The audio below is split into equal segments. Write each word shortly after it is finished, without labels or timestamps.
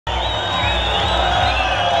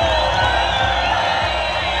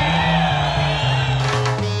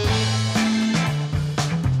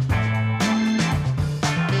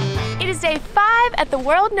at the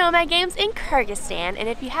World Nomad Games in Kyrgyzstan, and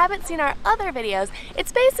if you haven't seen our other videos,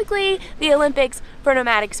 it's basically the Olympics for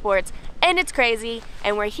nomadic sports, and it's crazy,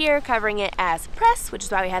 and we're here covering it as press, which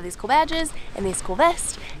is why we have these cool badges and these cool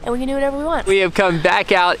vests, and we can do whatever we want. We have come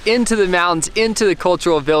back out into the mountains, into the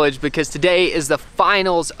cultural village, because today is the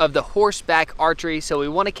finals of the horseback archery, so we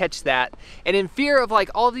want to catch that. And in fear of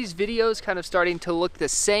like all these videos kind of starting to look the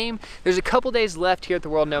same, there's a couple days left here at the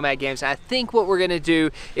World Nomad Games, and I think what we're gonna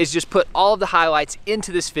do is just put all of the highlights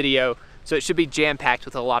into this video, so it should be jam-packed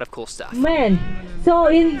with a lot of cool stuff. So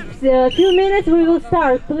in a few minutes we will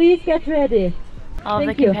start. Please get ready. All of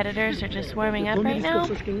the competitors are just warming up right now,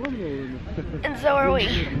 and so are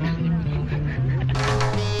we.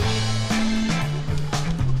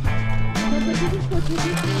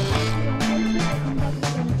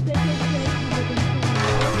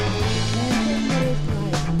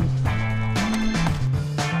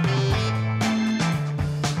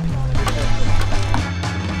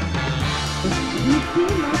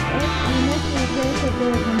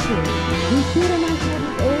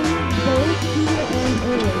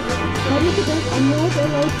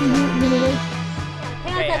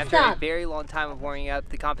 Okay, after a very long time of warming up,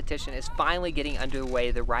 the competition is finally getting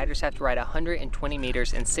underway. The riders have to ride 120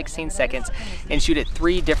 meters in 16 seconds and shoot at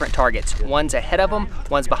 3 different targets. One's ahead of them,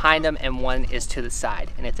 one's behind them, and one is to the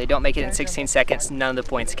side. And if they don't make it in 16 seconds, none of the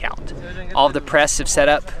points count. All of the press have set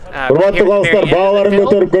up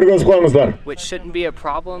which shouldn't be a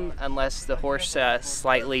problem unless the horse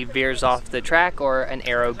slightly veers off the track or an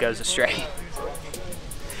arrow goes astray.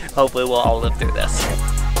 Hopefully we'll all live through this.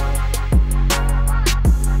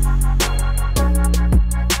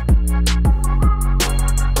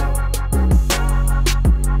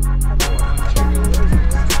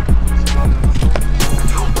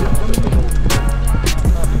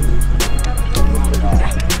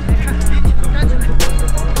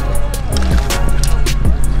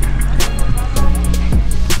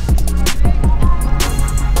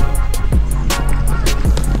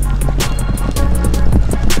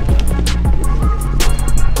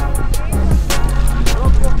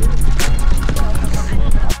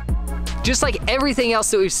 Just like everything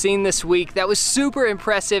else that we've seen this week, that was super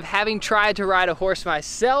impressive. Having tried to ride a horse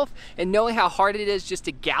myself and knowing how hard it is just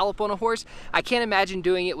to gallop on a horse, I can't imagine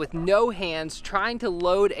doing it with no hands, trying to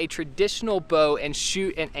load a traditional bow and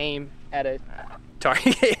shoot and aim at a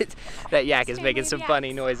target. That yak is making some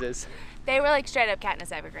funny noises. They were like straight up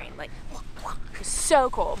Katniss Evergreen, like so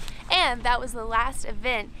cool. And that was the last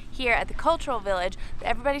event here at the cultural village.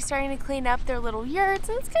 Everybody's starting to clean up their little yurts,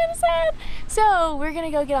 and it's kind of sad. So we're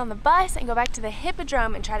gonna go get on the bus and go back to the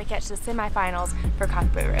hippodrome and try to catch the semifinals for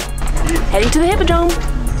Cockburoo. Heading to the hippodrome.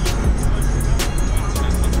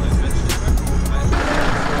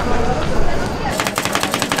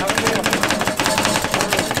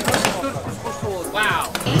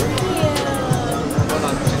 Wow.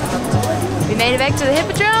 We made it back to the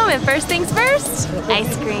hippodrome, and first things first,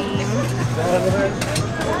 ice cream.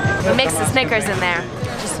 We mixed the Snickers in there,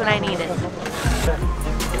 just what I needed.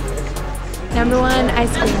 #1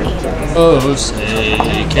 ice cream eater. Oh, say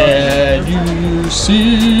can you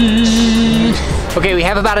see? Okay, we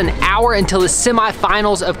have about an hour until the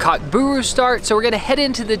semifinals of Cockburoo start, so we're gonna head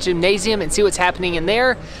into the gymnasium and see what's happening in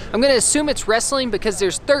there. I'm gonna assume it's wrestling because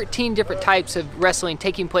there's 13 different types of wrestling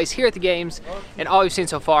taking place here at the games, and all we've seen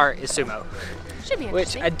so far is sumo. Should be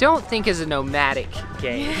which interesting. I don't think is a nomadic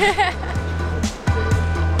game.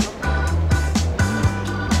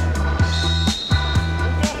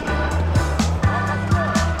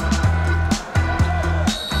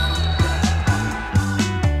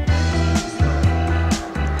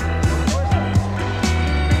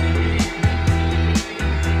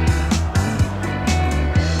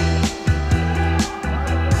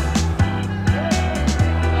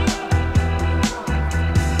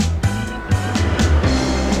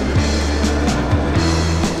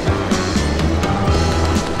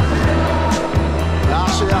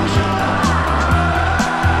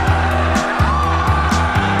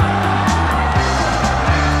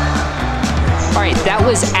 That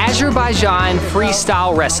was Azerbaijan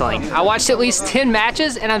freestyle wrestling. I watched at least 10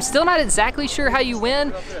 matches and I'm still not exactly sure how you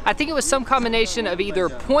win. I think it was some combination of either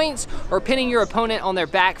points or pinning your opponent on their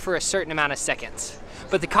back for a certain amount of seconds.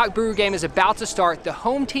 But the Cockburoo game is about to start, the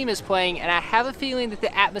home team is playing, and I have a feeling that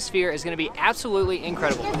the atmosphere is going to be absolutely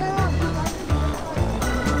incredible.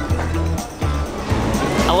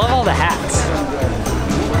 I love all the hats.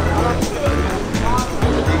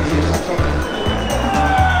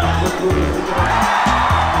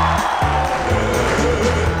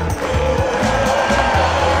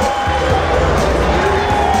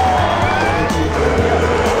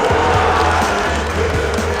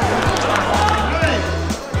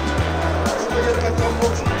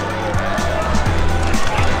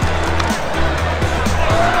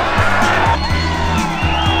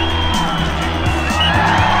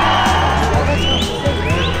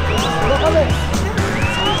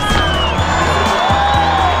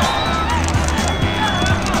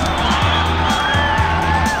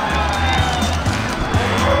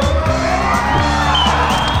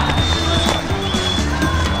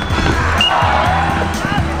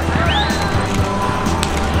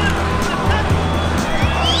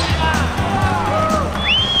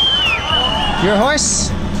 Your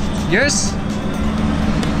horse? Yours?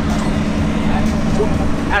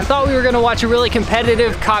 I thought we were gonna watch a really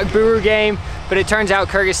competitive cock-buru game, but it turns out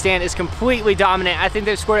Kyrgyzstan is completely dominant. I think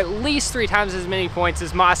they've scored at least 3 times as many points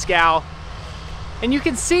as Moscow. And you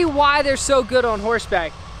can see why they're so good on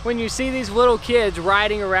horseback. When you see these little kids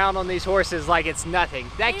riding around on these horses like it's nothing.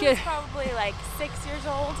 That kid was probably like 6 years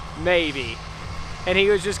old. Maybe. And he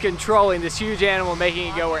was just controlling this huge animal, making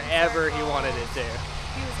it go wherever he wanted it to.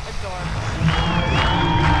 He was adorable.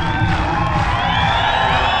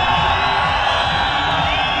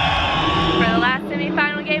 For the last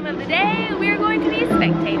semi-final game of the day, we are going to be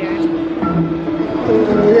spectators.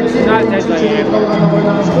 Not deadly.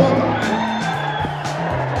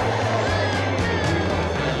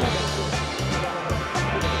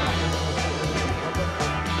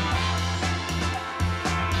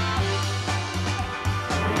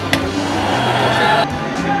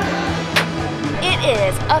 It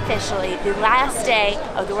is officially the last day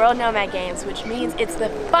of the World Nomad Games, which means it's the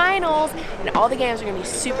finals and all the games are going to be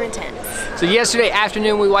super intense. So yesterday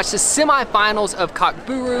afternoon we watched the semi-finals of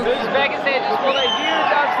cock-buru. Uzbekistan just pulled a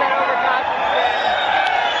huge upset over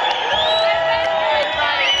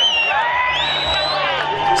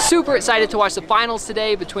Kazakhstan. Super excited to watch the finals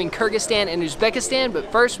today between Kyrgyzstan and Uzbekistan,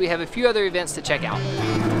 but first we have a few other events to check out.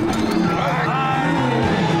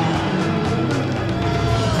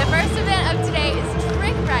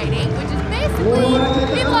 Which is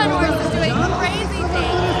basically people on horses doing crazy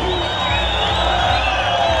things.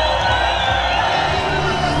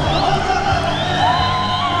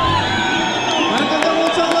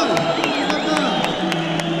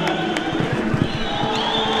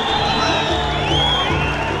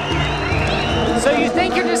 So you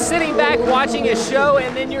think you're just sitting back watching a show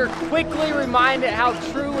and then you're quickly reminded how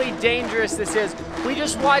truly dangerous this is. We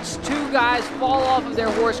just watched 2 guys fall off of their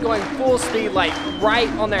horse going full speed, like right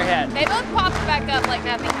on their head. They both popped back up like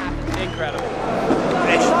nothing happened. Incredible.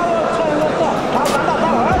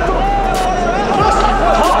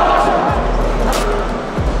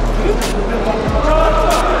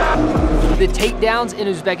 The takedowns in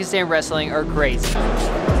Uzbekistan wrestling are crazy.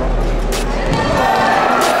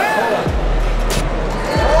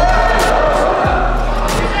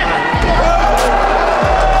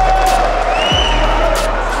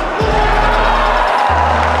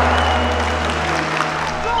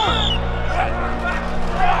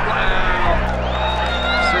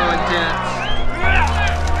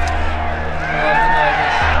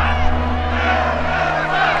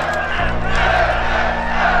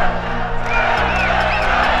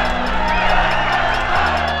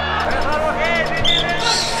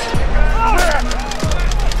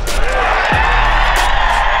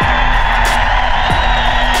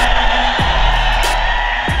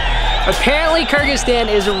 Apparently Kyrgyzstan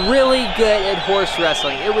is really good at horse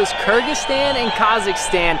wrestling. It was Kyrgyzstan and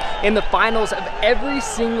Kazakhstan in the finals of every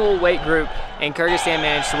single weight group, and Kyrgyzstan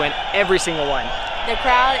managed to win every single one. The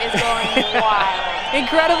crowd is going wild.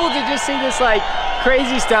 Incredible to just see this like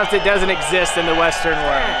crazy stuff that doesn't exist in the Western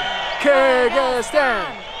world. Kyrgyzstan!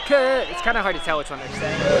 It's kind of hard to tell which one they're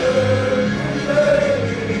saying.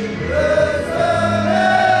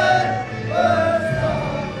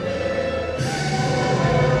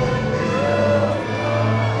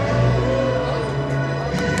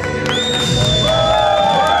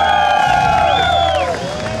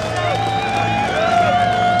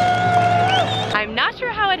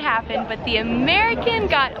 But the American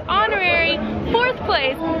got honorary 4th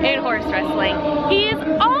place in horse wrestling. He is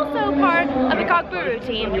also part of the cock-buru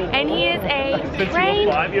team, and he is a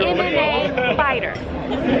trained MMA fighter.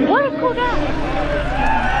 What a cool guy.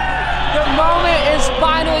 The moment is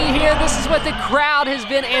finally here. This is what the crowd has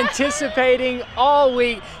been anticipating all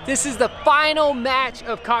week. This is the final match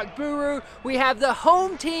of cock-buru. We have the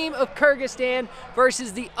home team of Kyrgyzstan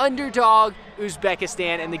versus the underdog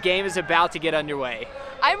Uzbekistan, and the game is about to get underway.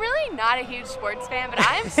 I'm really not a huge sports fan, but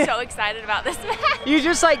I am so excited about this match. You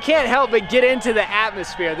just like can't help but get into the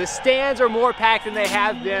atmosphere. The stands are more packed than they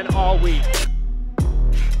have been all week.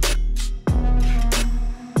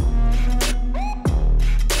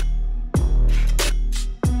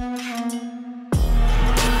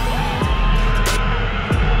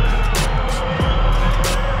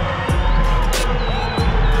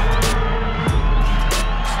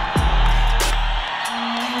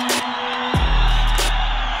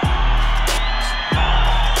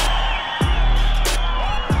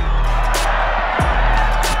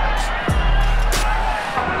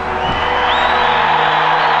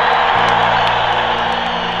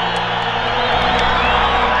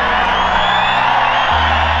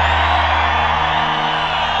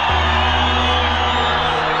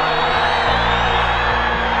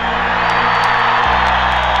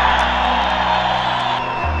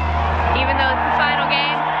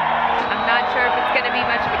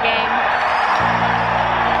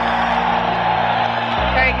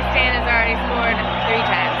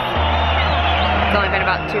 It's only been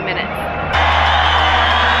about 2 minutes.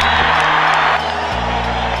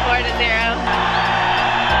 4-0.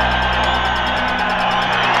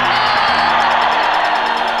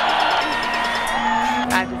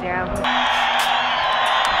 5-0.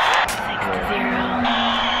 6-0.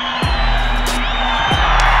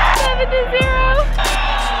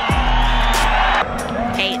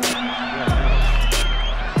 7-0. 8.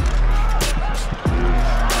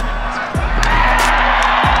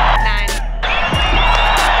 9.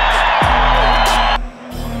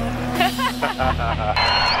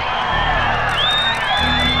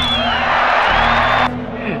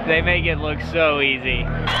 They make it look so easy. I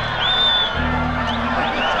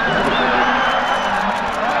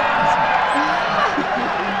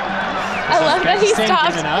love that he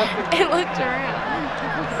stopped and looked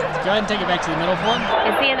around. Go ahead and take it back to the middle for him.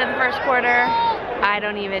 It's the end of the first quarter. I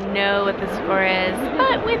don't even know what the score is,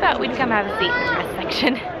 but we thought we'd come have a seat in the press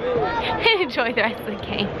section and enjoy the rest of the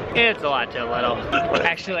game. It's a lot to little.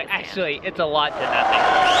 Actually, it's a lot to nothing.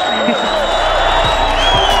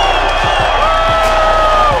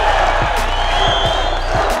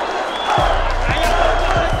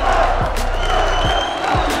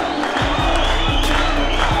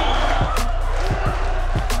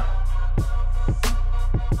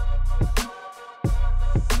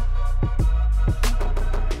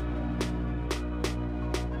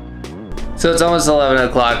 So it's almost 11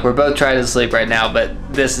 o'clock. We're both trying to sleep right now, but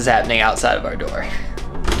this is happening outside of our door.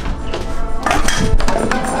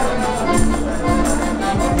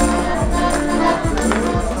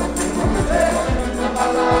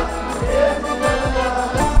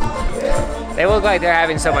 They look like they're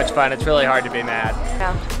having so much fun. It's really hard to be mad.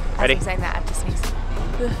 No, ready? I'm saying that, I have to sneeze.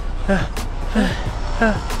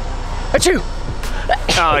 Achoo!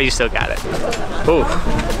 Oh, you still got it. Ooh.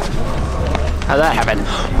 How'd that happen?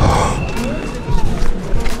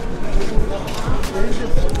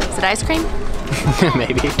 Is it ice cream?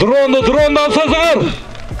 Maybe. Drone Cesar!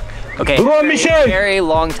 Okay, Drone Michel! very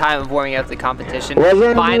long time of warming up the competition.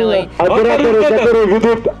 Finally.